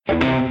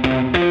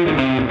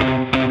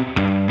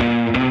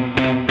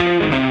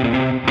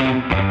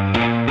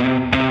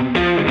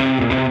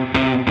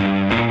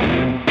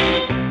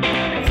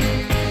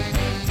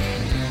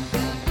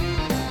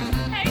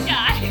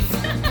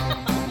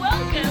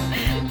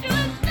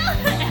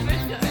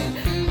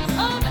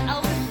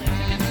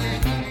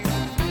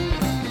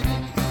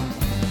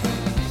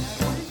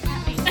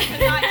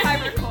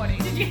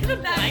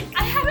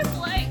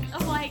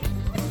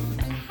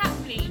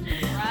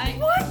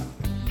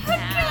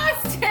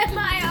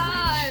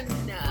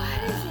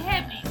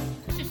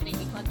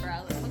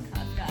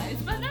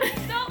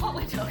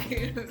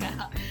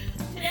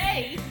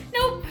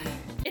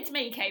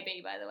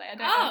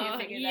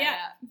that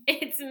out.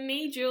 It's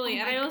me, Julie.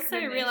 Oh and I my also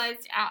goodness.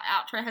 realised our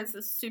outro has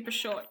a super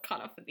short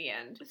cut off at the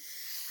end.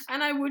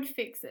 And I would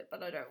fix it,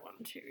 but I don't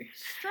want to.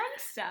 Strong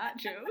start,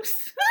 Jules.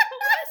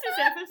 Where's this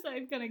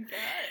episode gonna go?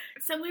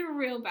 So we're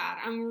real bad.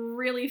 I'm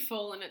really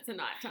full and it's a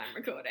nighttime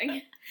recording.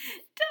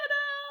 Ta-da!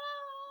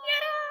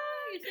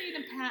 You're seeing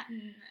a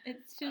pattern.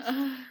 It's just,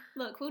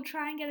 look, we'll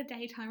try and get a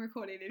daytime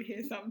recording in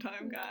here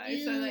sometime,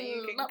 guys, so that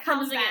you can Not come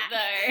promising back. it,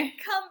 though.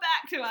 Come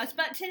back to us.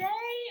 But today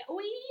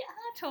we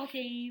are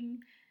talking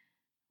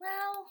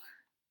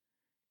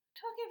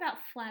about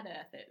flat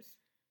earthers.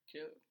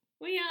 Jules.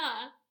 We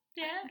are.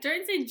 Yeah.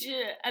 Don't say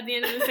j at the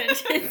end of the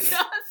sentence.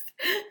 Just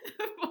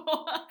for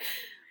fun.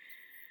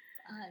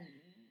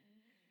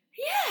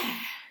 Yeah.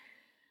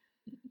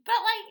 But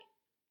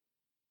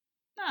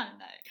I don't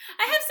know.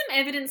 I have some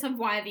evidence of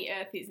why the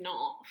Earth is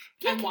not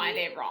Yeah, and can why you-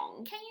 they're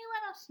wrong. Can you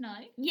let us know?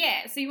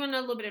 Yeah, so you want to know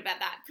a little bit about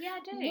that? Yeah, I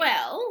do.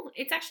 Well,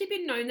 it's actually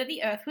been known that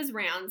the Earth was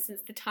round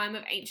since the time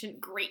of ancient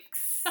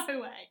Greeks.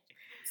 No way.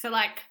 So,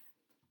 like,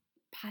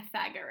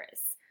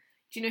 Pythagoras.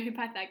 Do you know who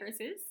Pythagoras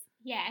is?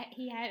 Yeah,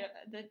 he had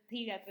the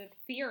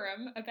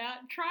theorem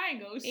about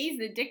triangles. He's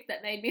the dick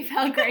that made me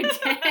fail grade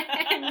 10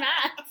 in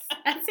maths.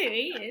 That's who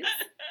he is.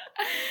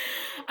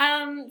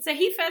 So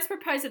he first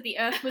proposed that the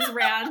Earth was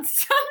round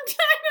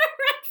sometime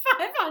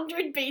around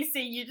 500 BC.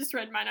 You just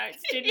read my notes,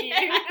 didn't you?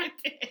 Yeah, I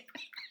did.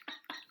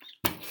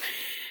 Who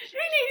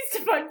needs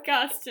to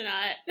podcast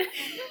tonight? Let's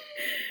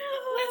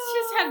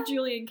just have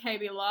Julie and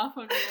KB laugh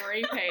on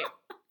repeat.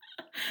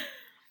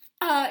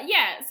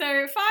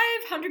 So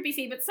 500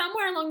 BC, but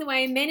somewhere along the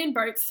way, men in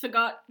boats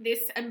forgot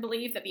this and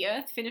believed that the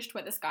Earth finished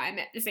where the sky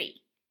met the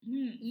sea.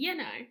 You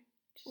know,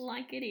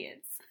 like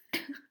idiots.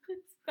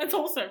 That's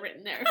also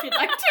written there if you'd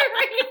like to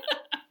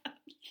read.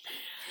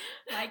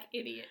 Like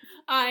idiot.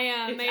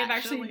 I may have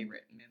actually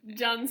written in there.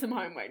 done some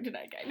homework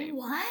today, KB.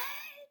 What?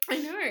 I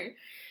know.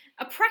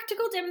 A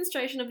practical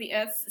demonstration of the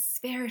Earth's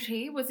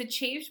sphericity was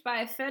achieved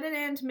by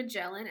Ferdinand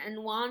Magellan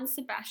and Juan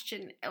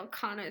Sebastian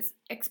Elcano's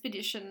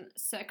expedition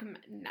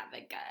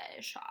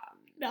circumnavigation.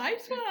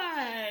 Nice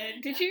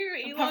one. Did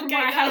you Apart from elongate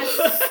where I had a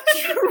that?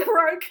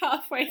 stroke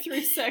halfway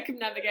through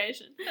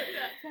circumnavigation.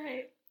 That's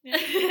right.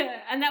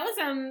 Yeah. And that was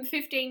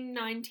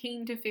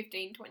 1519 to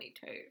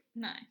 1522.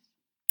 Nice.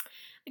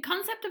 The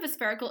concept of a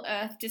spherical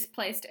Earth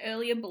displaced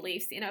earlier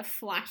beliefs in a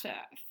flat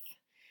Earth.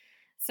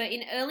 So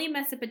in early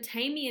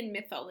Mesopotamian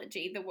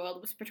mythology, the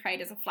world was portrayed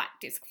as a flat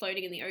disk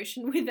floating in the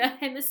ocean with a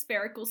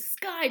hemispherical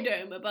sky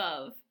dome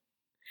above.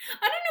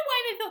 I don't know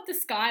why they thought the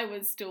sky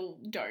was still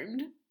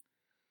domed.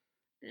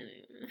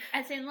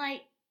 As in,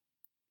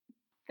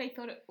 they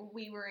thought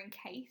we were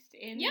encased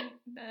in Yep.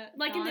 the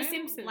Like in The dome,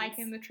 Simpsons. like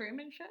in the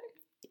Truman Show.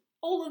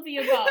 All of the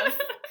above.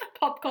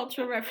 Pop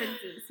cultural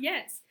references,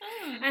 yes.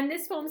 Oh. And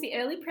this forms the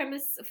early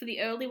premise for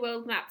the early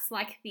world maps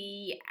like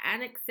the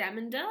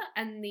Anaximander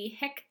and the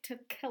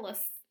Hectochelys.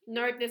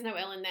 Nope, there's no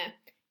L in there.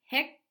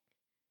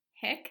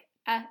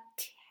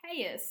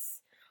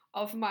 Hecataeus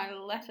of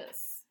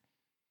Miletus.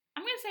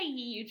 I'm going to say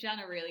you've done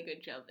a really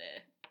good job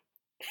there.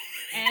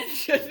 And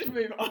just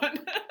move on.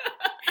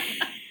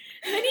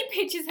 Many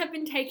pictures have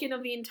been taken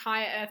of the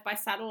entire Earth by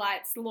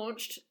satellites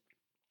launched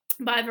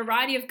by a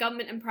variety of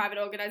government and private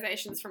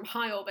organisations from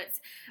high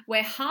orbits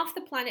where half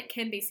the planet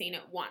can be seen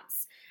at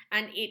once,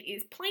 and it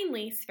is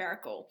plainly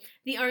spherical.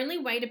 The only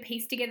way to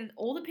piece together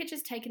all the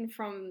pictures taken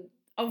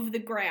of the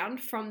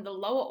ground from the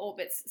lower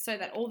orbits so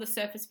that all the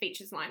surface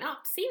features line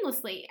up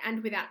seamlessly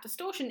and without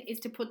distortion is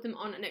to put them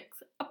on an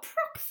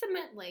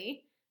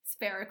approximately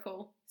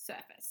spherical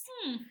surface.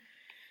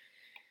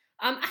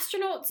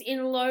 Astronauts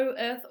in low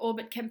Earth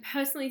orbit can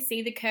personally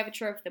see the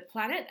curvature of the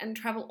planet and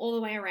travel all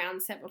the way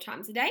around several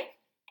times a day.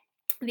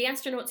 The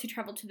astronauts who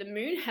travel to the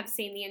moon have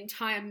seen the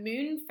entire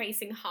moon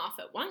facing half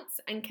at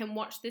once and can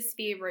watch the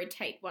sphere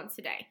rotate once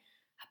a day.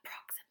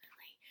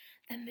 Approximately.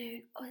 The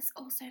moon is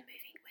also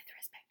moving with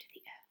respect to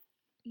the Earth.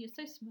 You're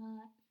so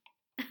smart.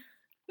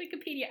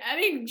 Wikipedia. I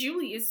mean,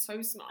 Julie is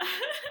so smart.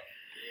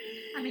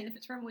 I mean, if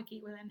it's from Wiki,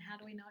 well then how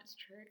do we know it's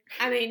true?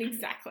 I mean,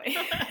 exactly.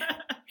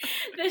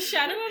 The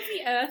shadow of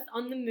the Earth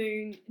on the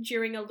moon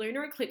during a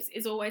lunar eclipse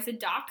is always a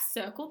dark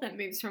circle that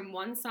moves from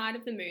one side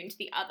of the moon to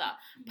the other,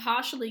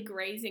 partially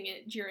grazing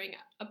it during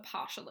a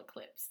partial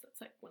eclipse.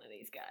 That's like one of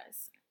these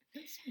guys.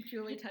 It's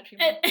Julie touching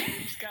my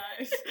boobs,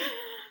 guys.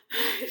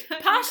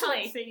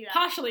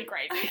 Partially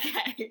grazing.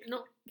 Okay.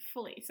 Not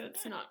fully, so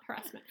it's not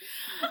harassment.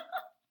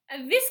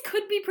 This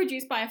could be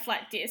produced by a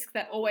flat disk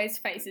that always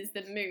faces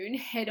the moon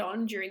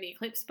head-on during the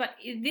eclipse, but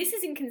this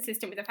is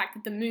inconsistent with the fact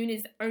that the moon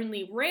is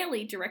only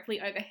rarely directly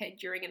overhead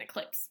during an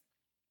eclipse.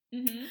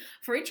 Mm-hmm.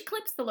 For each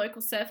eclipse, the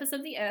local surface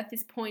of the Earth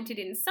is pointed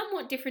in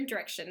somewhat different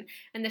direction,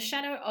 and the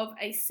shadow of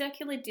a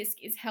circular disk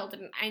is held at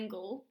an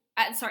angle.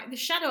 The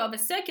shadow of a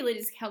circular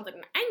disk held at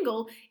an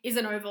angle is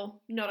an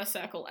oval, not a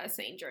circle, as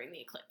seen during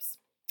the eclipse.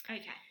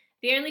 Okay.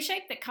 The only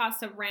shape that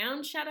casts a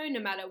round shadow, no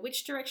matter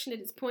which direction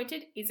it is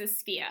pointed, is a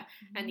sphere,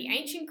 and the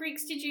ancient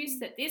Greeks deduced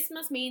that this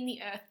must mean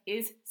the Earth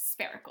is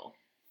spherical.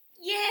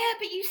 Yeah,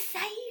 but you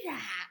say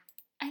that,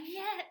 and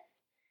yet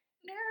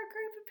there are a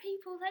group of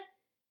people that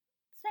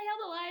say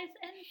otherwise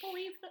and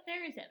believe that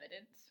there is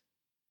evidence.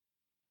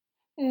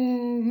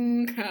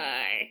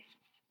 Okay.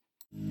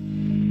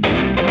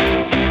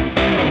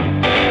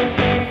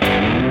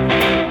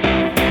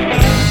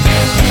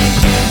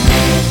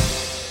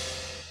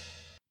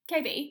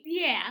 KB,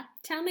 Yeah.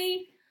 tell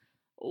me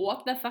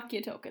what the fuck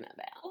you're talking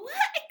about. What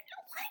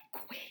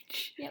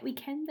language? Yeah, we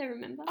can though,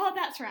 remember? Oh,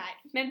 that's right.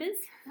 Members?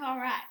 All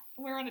right.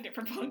 We're on a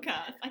different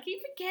podcast. I keep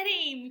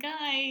forgetting,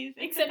 guys.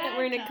 It's Except that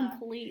we're in a banter.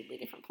 completely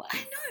different place. I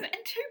know,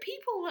 and two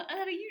people that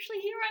are usually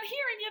here aren't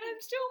here, and yet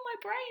I'm still, my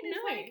brain is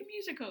No. like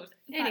musicals.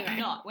 But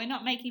Anyway. we're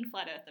not making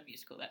Flat Earth a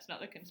musical. That's not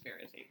the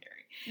conspiracy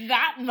theory.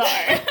 That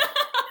though.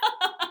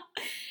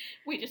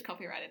 We just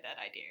copyrighted that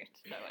idea,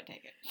 so I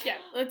take it. Yeah,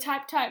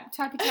 type.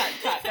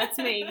 That's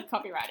me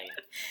copywriting.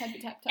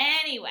 Type.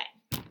 Anyway,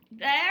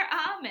 there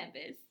are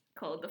members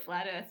called the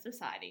Flat Earth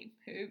Society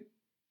who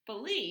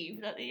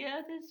believe that the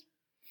Earth is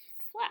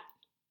flat.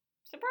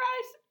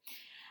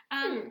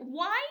 Surprise!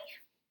 Why?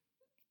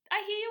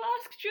 I hear you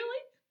ask,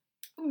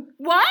 Julie.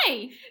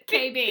 Why?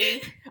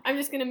 KB. I'm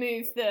just gonna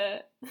move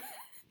the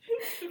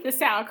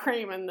sour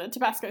cream and the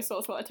Tabasco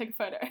sauce while I take a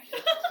photo.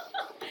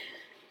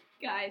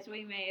 Guys,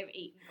 we may have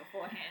eaten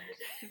beforehand.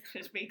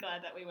 Just be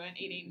glad that we weren't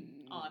eating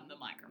on the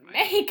microphone.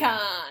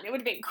 Mexican. It would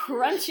have been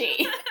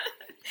crunchy.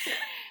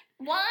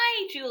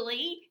 Why,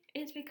 Julie?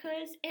 Is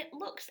because it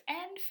looks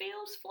and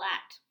feels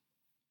flat.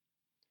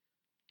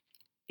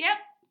 Yep,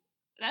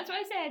 that's what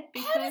I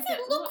said. How does it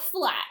look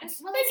flat?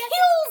 Well, I There's guess-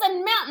 hills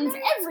and mountains No,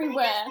 but I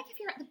everywhere. guess, like if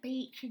you're at the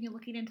beach and you're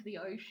looking into the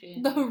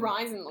ocean, The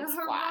horizon looks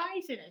the flat.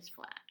 horizon is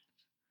flat.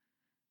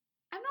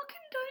 I'm not gonna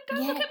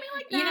don't look Yeah. at me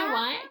like that. You know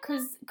why?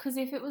 Because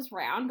if it was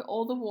round,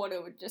 all the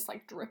water would just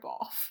like drip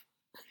off.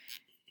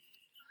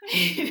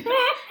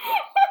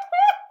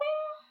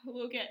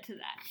 We'll get to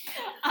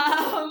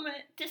that.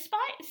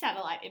 Despite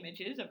satellite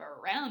images of a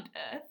round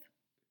Earth,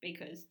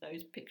 because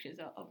those pictures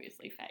are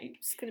obviously fake,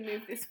 Just gonna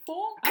move this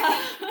fork.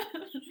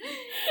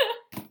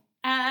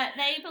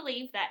 they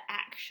believe that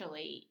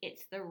actually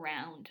it's the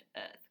round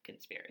Earth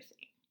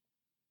conspiracy.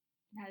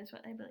 That is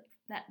what they believe.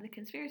 That the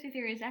conspiracy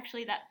theory is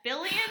actually that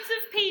billions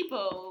of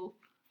people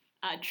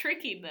are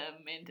tricking them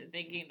into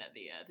thinking that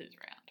the Earth is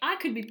round. I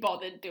could be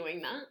bothered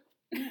doing that.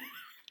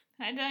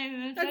 I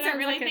don't That sounds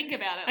really like think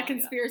about it. A long enough.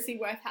 conspiracy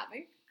worth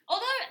having.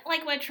 Although,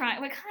 like, we're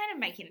kind of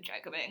making a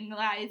joke of it, and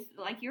guys,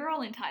 like, you're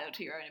all entitled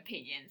to your own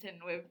opinions,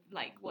 and we're,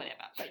 like,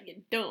 whatever. But you're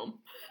dumb.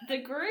 The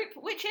group,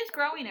 which is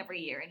growing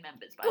every year in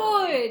members, by the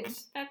way, Good.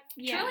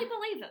 Yeah. truly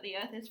believe that the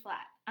Earth is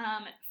flat.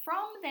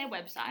 From their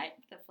website,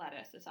 the Flat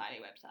Earth Society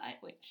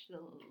website, which the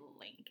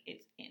link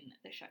is in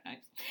the show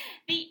notes,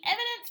 the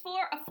evidence for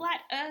a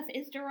flat Earth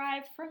is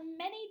derived from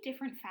many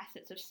different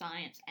facets of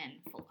science and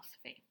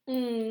philosophy.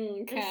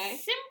 Okay. The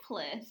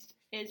simplest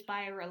is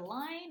by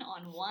relying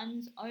on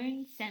one's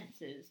own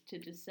senses to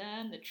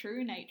discern the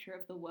true nature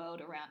of the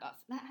world around us.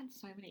 That had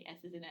so many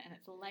S's in it, and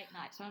it's a late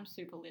night, so I'm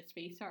super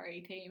lispy.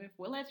 Sorry, team.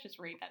 Let's just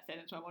read that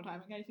sentence one more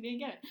time in case you didn't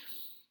get it.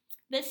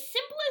 The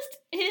simplest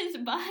is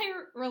by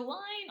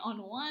relying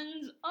on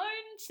one's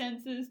own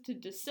senses to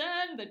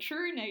discern the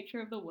true nature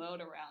of the world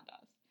around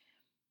us.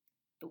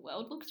 The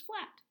world looks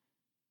flat.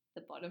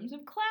 The bottoms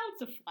of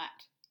clouds are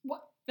flat.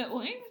 What? The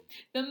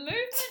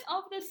movement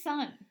of the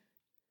sun.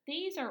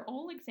 These are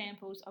all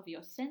examples of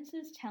your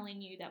senses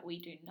telling you that we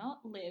do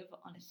not live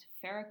on a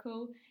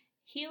spherical,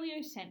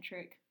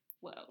 heliocentric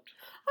world.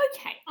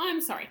 Okay,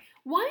 I'm sorry.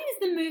 Why is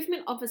the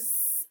movement of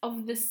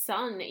the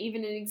sun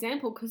even an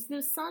example? Because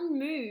the sun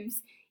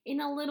moves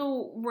in a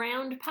little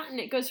round pattern.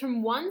 It goes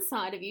from one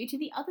side of you to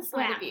the other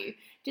side of Wow. you.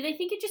 Do they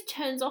think it just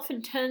turns off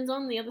and turns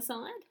on the other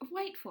side?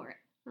 Wait for it.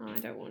 Oh, I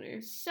don't want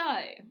to. So,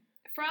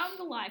 from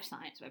the Live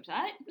Science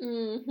website,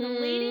 Mm-hmm. the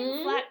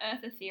leading flat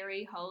earther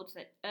theory holds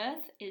that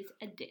Earth is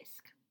a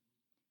disk,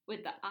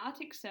 with the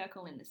Arctic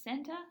Circle in the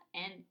centre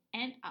and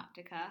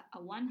Antarctica, a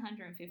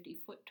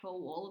 150-foot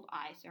tall wall of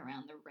ice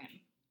around the rim.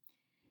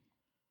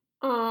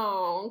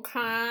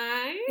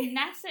 Okay.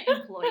 NASA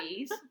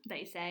employees,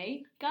 they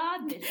say,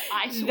 guard this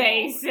ice wall.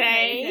 They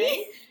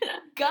say.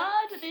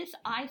 guard this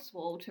ice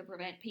wall to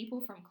prevent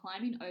people from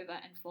climbing over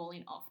and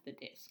falling off the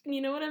disc.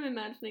 You know what I'm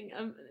imagining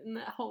in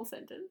that whole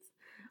sentence?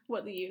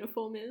 What the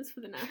uniform is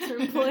for the NASA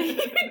employee.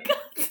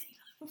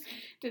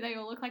 Do they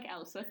all look like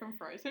Elsa from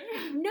Frozen?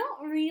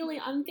 Not really.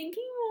 I'm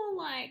thinking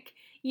more like,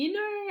 you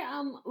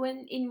know,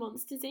 when in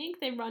Monsters Inc.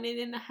 they run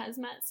in the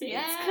hazmat suits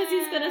because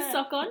he's got a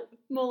sock on.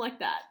 More like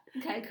that,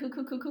 Okay,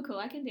 cool.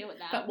 I can deal with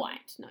that. but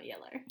white, not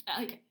yellow.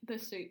 Okay, the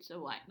suits are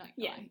white, not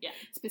yellow. Yeah.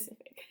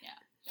 Specific.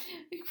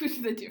 What's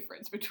the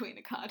difference between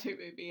a cartoon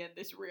movie and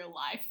this real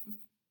life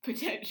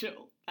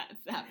potential that's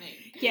happening?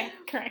 Yeah,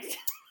 correct.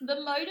 The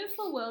motive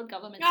for world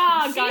government's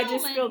Ah, guy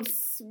just concealment-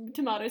 spilled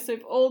tomato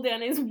soup all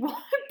down his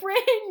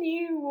brand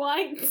new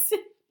white suit.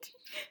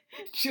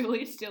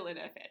 Julie's still in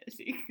her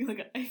fantasy,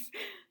 guys.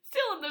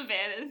 Still in the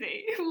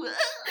fantasy.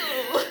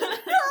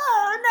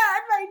 Oh,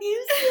 not my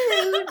new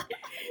suit.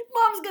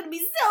 Mom's gonna be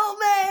so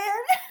mad.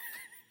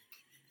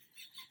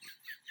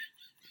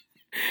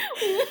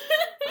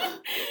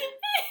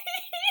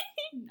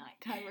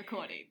 Nighttime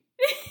recording.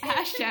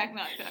 Hashtag Hashtag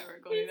nighttime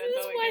recording. This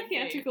That's is all why we can see.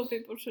 theatrical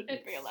people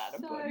shouldn't be It's allowed a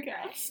so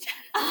podcast.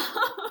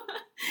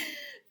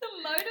 The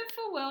motive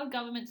for world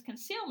government's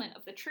concealment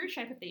of the true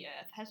shape of the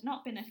Earth has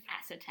not been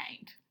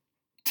ascertained.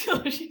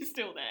 Oh, she's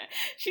still there.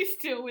 She's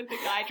still with the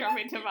guy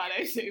dropping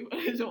tomato soup on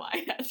his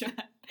White House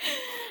hat.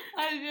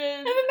 I'm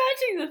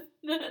imagining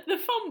the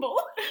fumble.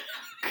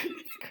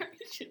 Goodness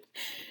gracious.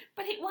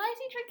 But why is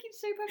he drinking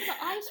soup over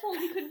the ice wall?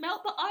 He could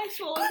melt the ice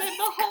wall and then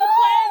the whole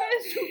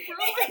planet is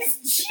ruined.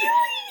 It's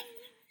chilly.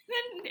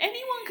 Then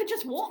anyone could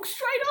just walk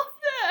straight off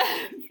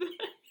there.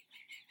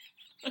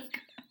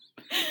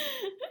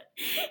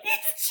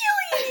 He's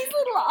chilly in his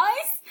little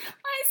ice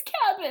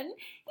cabin.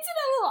 He's in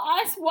a little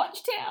ice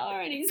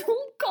watchtower and he's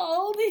all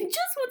cold. He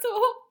just wants a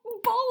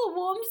bowl of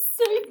warm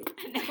soup.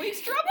 And now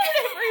he's dropping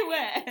it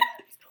everywhere.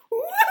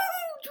 Woo!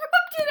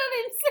 Dropped it on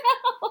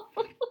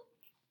himself.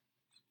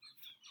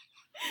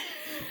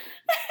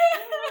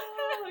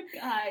 Oh,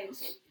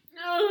 guys.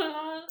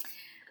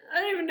 I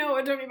don't even know what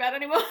we're talking about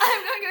anymore.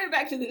 I'm going to go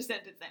back to this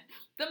sentence then.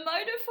 The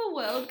motive for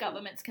world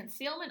government's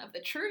concealment of the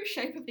true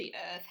shape of the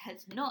Earth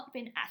has not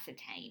been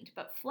ascertained,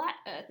 but flat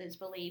earthers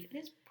believe it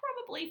is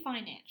probably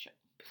financial.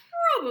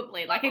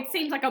 Probably. Like, it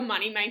seems like a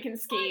money-making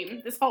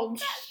scheme, this whole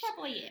That's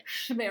probably it.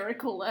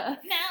 spherical Earth.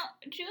 Now,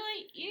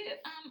 Julie, you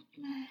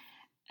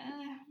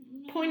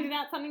Pointed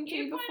out something to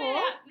you pointed before.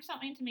 out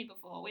something to me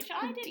before, which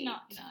I did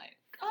not did. know.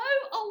 Go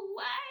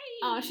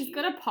away! Oh, she's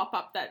got a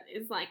pop-up that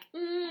is like,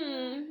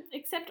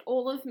 accept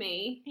all of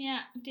me.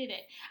 Yeah, did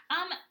it.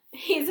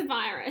 Here's a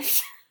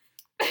virus.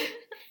 Flat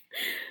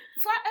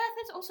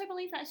earthers also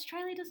believe that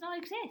Australia does not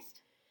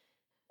exist.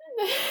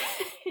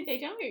 They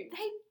don't.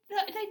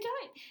 They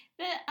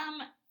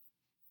don't.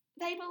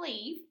 They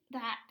believe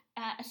that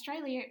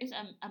Australia is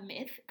a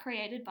myth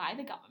created by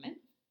the government.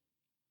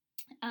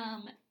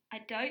 I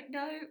don't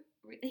know.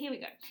 Here we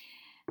go.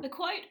 The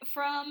quote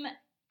from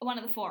one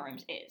of the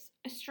forums is,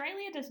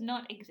 Australia does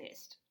not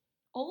exist.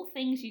 All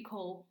things you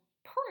call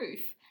proof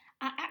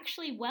are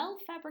actually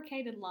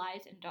well-fabricated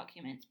lies and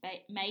documents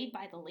made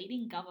by the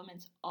leading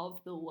governments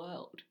of the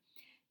world.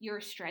 Your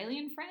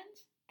Australian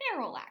friends,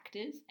 they're all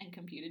actors and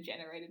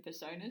computer-generated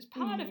personas,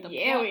 part of the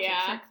plot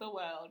to trick the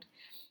world.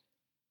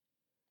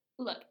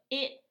 Look,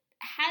 it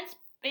has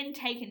been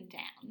taken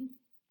down.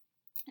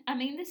 I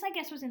mean, this, I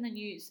guess, was in the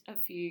news a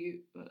few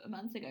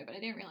months ago, but I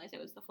didn't realise it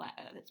was the Flat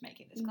Earth that's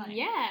making this claim.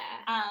 Yeah.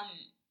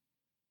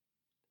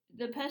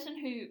 The person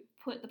who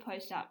put the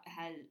post up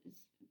has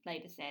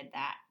later said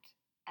that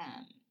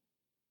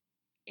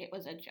it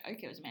was a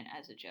joke, it was meant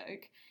as a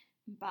joke,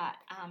 but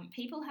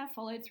people have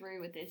followed through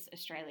with this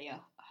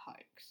Australia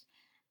hoax.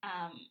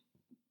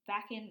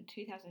 Back in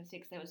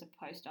 2006, there was a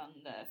post on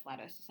the Flat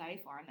Earth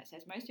Society forum that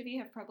says, most of you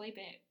have probably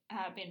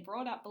been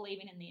brought up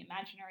believing in the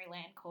imaginary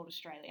land called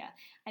Australia.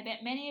 I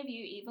bet many of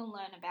you even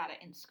learn about it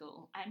in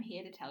school. I'm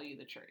here to tell you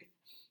the truth.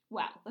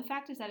 Well, the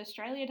fact is that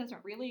Australia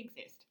doesn't really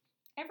exist.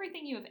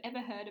 Everything you have ever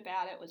heard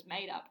about it was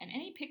made up, and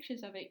any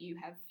pictures of it you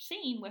have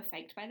seen were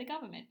faked by the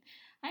government.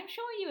 I'm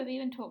sure you have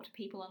even talked to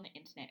people on the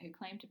internet who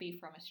claim to be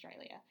from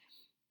Australia.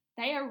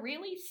 They are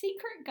really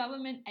secret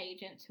government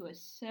agents who are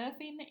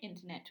surfing the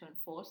internet to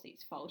enforce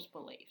these false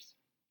beliefs.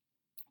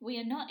 We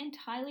are not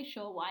entirely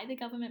sure why the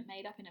government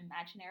made up an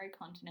imaginary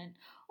continent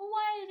or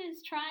why it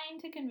is trying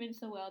to convince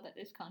the world that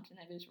this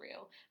continent is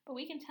real, but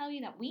we can tell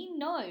you that we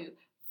know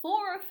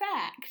for a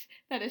fact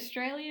that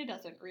Australia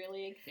doesn't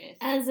really exist.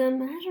 As a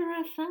matter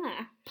of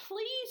fact.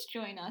 Please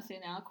join us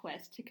in our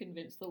quest to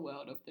convince the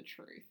world of the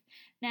truth.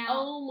 Now,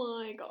 Oh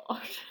my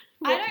god.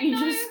 I don't you know-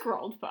 just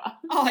scrolled past.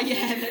 oh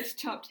yeah, that's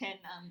top 10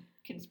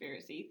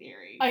 conspiracy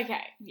theories. Okay.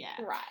 Yeah.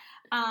 Right.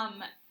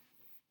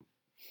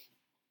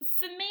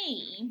 For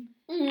me,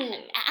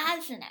 Mm.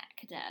 as an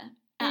actor,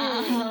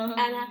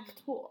 An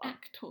actor.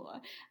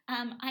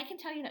 I can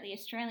tell you that the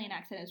Australian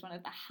accent is one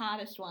of the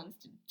hardest ones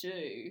to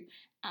do.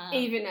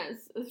 Even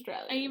as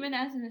Australian. Even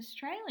as an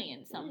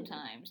Australian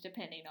sometimes,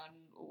 depending on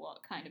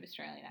what kind of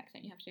Australian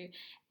accent you have to do.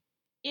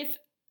 If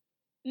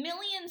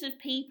millions of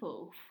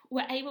people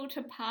were able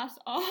to pass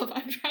off,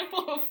 I'm trying to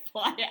pull a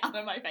fly out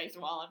of my face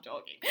while I'm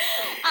talking.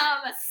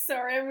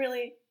 Sorry, I'm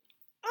really...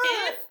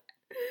 If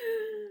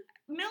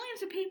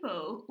millions of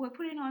people were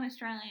putting on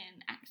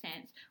Australian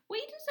accents, we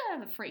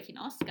deserve a freaking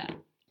Oscar.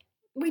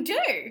 We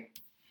do.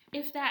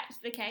 If that's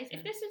the case,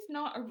 if this is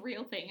not a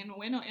real thing and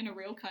we're not in a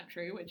real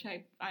country, which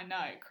I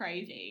know,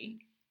 crazy.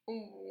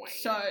 Wait.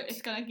 So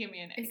it's going to give me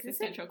an Is this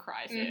existential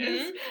crisis.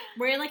 Mhm.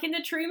 We're like in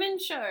the Truman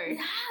Show.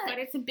 Yeah. But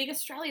it's a big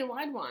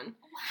Australia-wide one.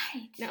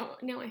 What?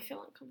 Now I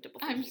feel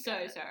uncomfortable. I'm thinking so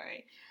about it.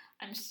 sorry.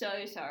 I'm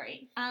so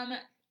sorry.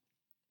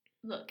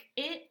 Look,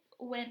 it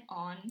went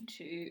on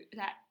to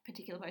that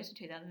particular post in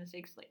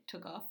 2006, like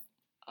took off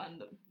on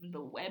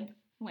the web,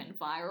 went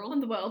viral On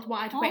the World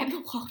Wide on Web. the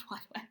World Wide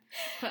Web.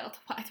 World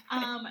Wide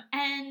Web.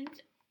 And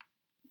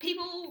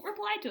people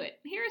replied to it.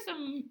 Here are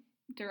some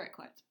direct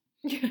quotes.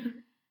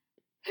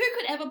 Who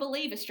could ever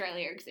believe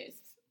Australia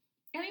exists?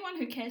 Anyone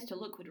who cares to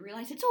look would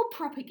realise it's all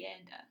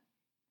propaganda.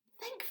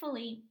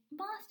 Thankfully,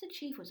 Master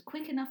Chief was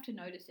quick enough to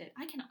notice it.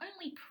 I can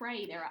only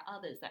pray there are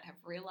others that have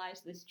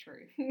realised this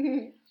truth.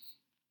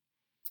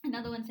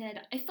 Another one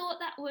said, I thought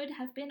that would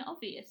have been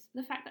obvious.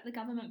 The fact that the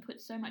government put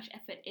so much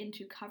effort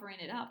into covering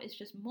it up is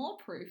just more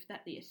proof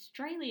that the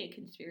Australia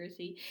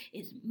conspiracy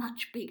is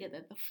much bigger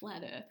than the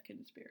Flat Earth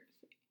conspiracy.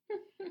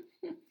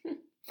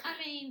 I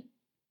mean,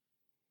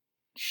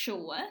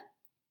 sure,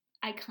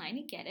 I kind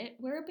of get it.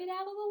 We're a bit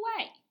out of the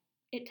way.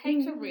 It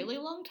takes a really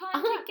long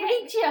time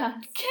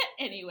to get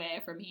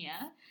anywhere from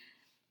here.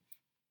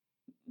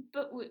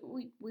 But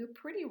we're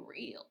pretty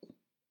real.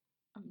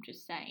 I'm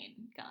just saying,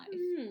 guys.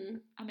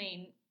 I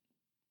mean,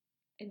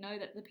 I know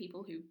that the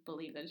people who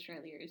believe that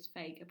Australia is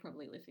fake are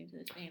probably listening to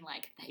this being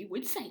like, they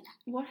would say that.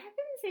 What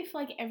happens if,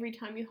 like, every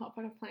time you hop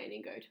on a plane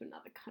and go to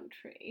another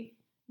country,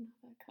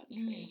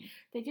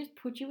 they just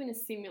put you in a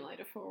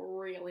simulator for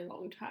a really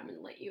long time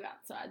and let you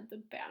outside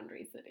the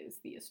boundaries that is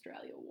the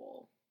Australia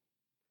Wall?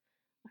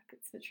 Like,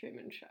 it's the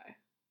Truman Show.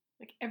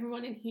 Like,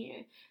 everyone in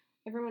here,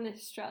 everyone in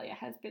Australia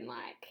has been,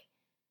 like,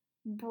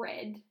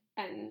 bred,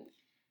 and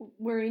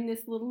we're in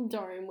this little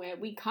dome where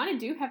we kind of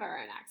do have our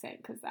own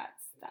accent because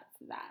that's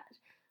that.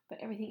 But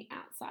everything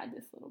outside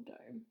this little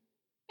dome.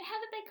 How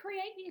did they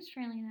create the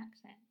Australian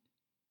accent?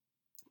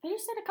 They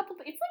just said a couple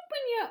of... It's like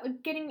when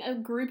you're getting a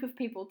group of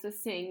people to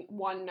sing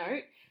one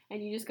note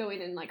and you just go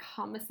in and, like,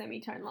 hum a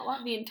semitone.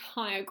 Like, the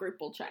entire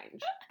group will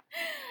change.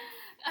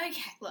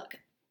 Okay, look.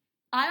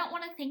 I don't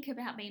want to think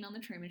about being on the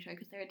Truman Show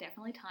because there are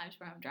definitely times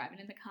where I'm driving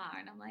in the car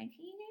and I'm like,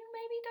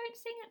 maybe don't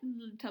sing at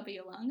the top of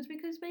your lungs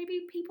because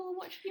maybe people are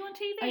watching you on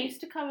TV. I used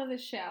to cover the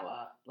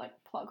shower, like,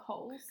 plug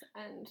holes,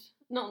 and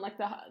not like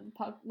the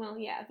plug, well,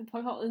 yeah, the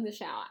plug hole in the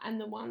shower and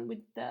the one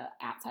with the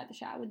outside the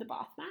shower with the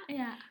bath mat.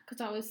 Yeah.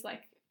 Because I was,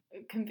 like,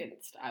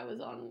 convinced I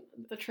was on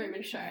the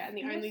Truman Show, and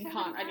the only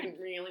part I didn't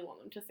really want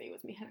them to see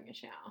was me having a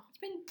shower. It's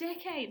been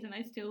decades and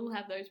I still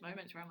have those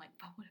moments where I'm like,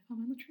 but what if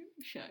I'm on the Truman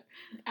Show?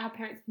 Our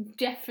parents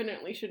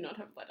definitely should not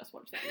have let us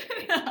watch that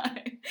movie.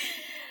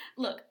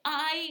 No.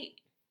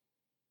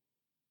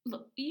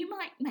 Look, you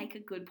might make a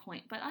good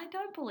point, but I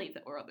don't believe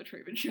that we're on the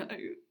Truman Show,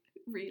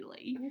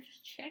 really. I'm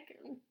just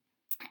checking.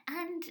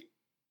 And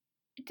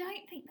I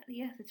don't think that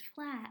the Earth is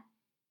flat.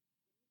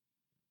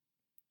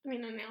 I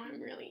mean, now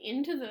I'm really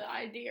into the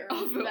idea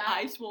of the that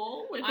ice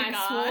wall with the guard.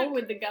 Ice wall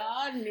with the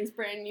guard and his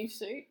brand new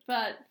suit,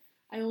 but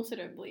I also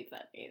don't believe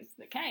that is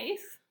the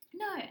case.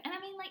 No, and I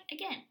mean, like,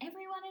 again,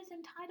 everyone is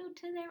entitled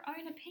to their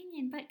own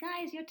opinion, but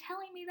guys, you're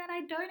telling me that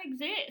I don't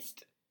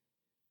exist.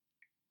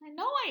 I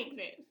know I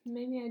exist.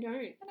 Maybe I don't.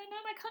 And I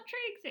know my country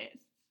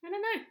exists. I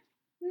don't know.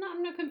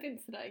 I'm not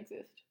convinced that I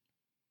exist.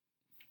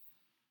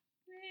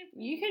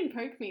 You can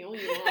poke me all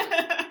you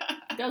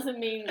want. Doesn't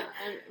mean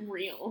I'm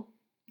real.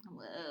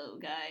 Whoa,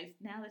 guys.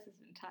 Now this is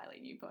an entirely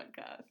new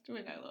podcast.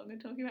 We're no longer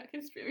talking about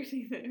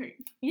conspiracy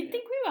theories. You'd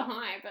think we were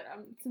high, but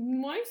it's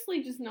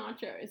mostly just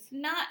nachos.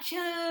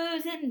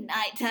 Nachos and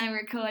nighttime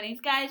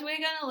recordings. Guys, we're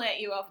going to let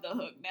you off the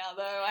hook now,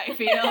 though, I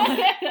feel.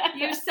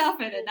 You've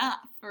suffered enough,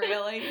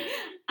 really.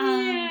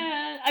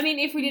 Yeah. I mean,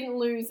 if we didn't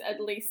lose at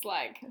least,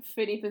 like,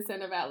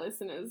 30% of our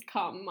listeners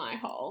come my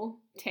whole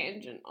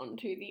tangent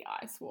onto the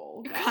ice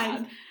wall.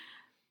 Guys,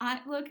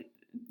 look...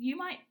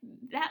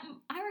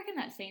 I reckon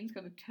that scene's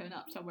going to turn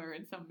up somewhere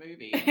in some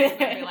movie. And it's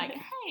going to be like,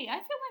 hey, I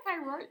feel like I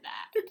wrote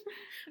that.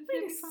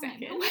 Wait a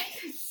second.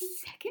 Wait a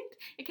second.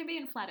 It can be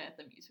in Flat Earth,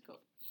 the musical.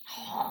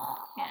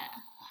 Yeah.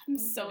 I'm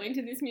so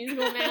into this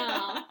musical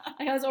now.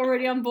 Like, I was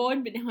already on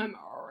board, but now I'm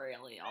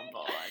really on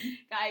board.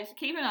 Guys,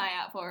 keep an eye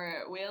out for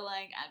it. We'll,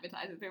 like,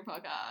 advertise it through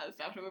podcasts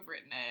after we've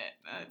written it.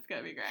 It's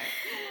going to be great.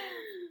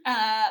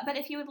 But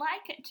if you would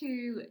like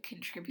to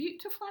contribute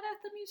to Flat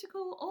Earth the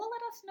musical, or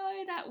let us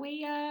know that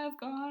we have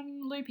gone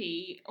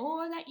loopy,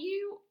 or that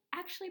you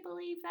actually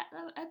believe that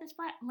the Earth is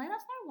flat, let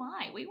us know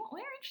why. We're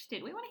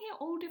interested. We want to hear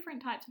all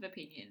different types of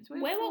opinions.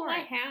 Where, what,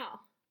 why, how?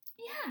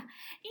 Yeah.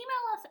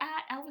 Email us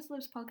at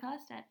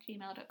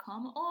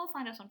elvislivspodcast@gmail.com, or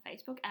find us on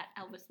Facebook at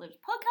Elvis Lives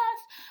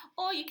Podcast,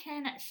 or you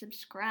can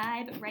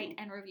subscribe, rate,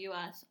 and review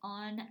us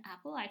on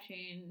Apple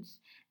iTunes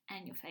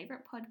and your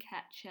favourite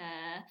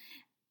podcatcher.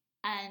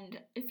 And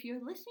if you're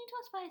listening to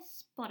us by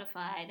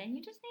Spotify, then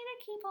you just need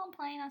to keep on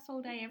playing us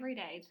all day, every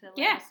day to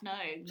let us know.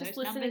 Just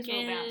those numbers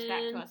again, will bounce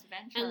back to us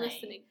eventually. And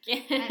listen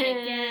again. And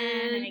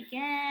again. And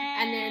again.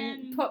 And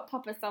then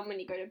pop us on when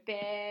you go to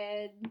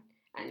bed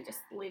and just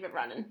leave it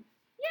running.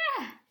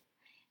 Yeah.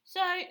 So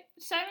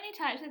many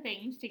types of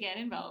things to get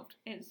involved.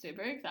 It's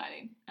super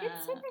exciting.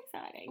 It's super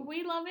exciting.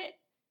 We love it.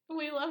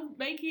 We love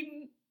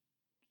making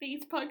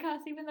these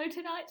podcasts, even though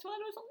tonight's one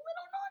was a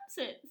little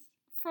nonsense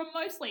from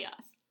mostly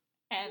us.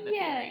 And the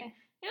theory.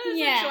 It was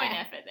a joint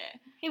effort there.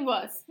 It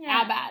was.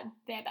 Our bad.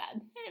 Their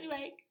bad.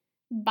 Anyway.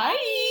 Bye!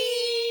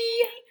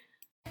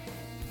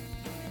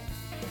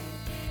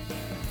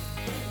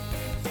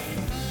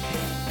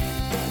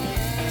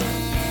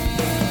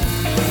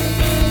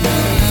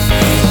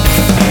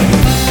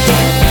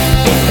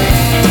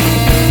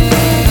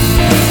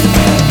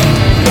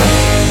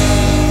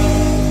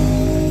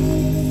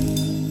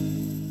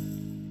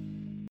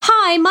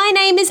 Hi, my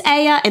name is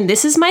Aya, and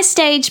this is my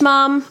stage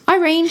mum,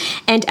 Irene.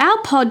 and our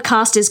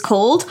podcast is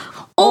called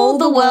All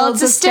the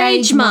World's a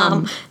Stage,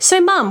 Mum.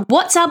 So, Mum,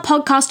 what's our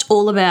podcast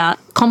all about?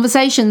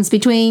 Conversations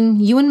between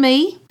you and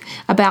me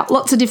about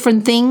lots of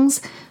different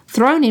things,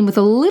 thrown in with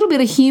a little bit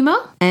of humour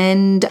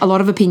and a lot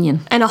of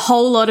opinion. And a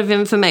whole lot of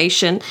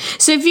information.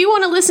 So if you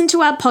want to listen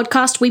to our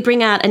podcast, we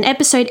bring out an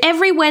episode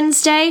every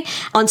Wednesday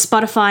on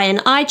Spotify and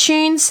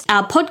iTunes.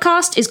 Our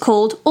podcast is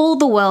called All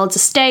the World's a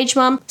Stage,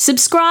 Mum.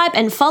 Subscribe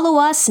and follow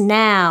us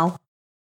now.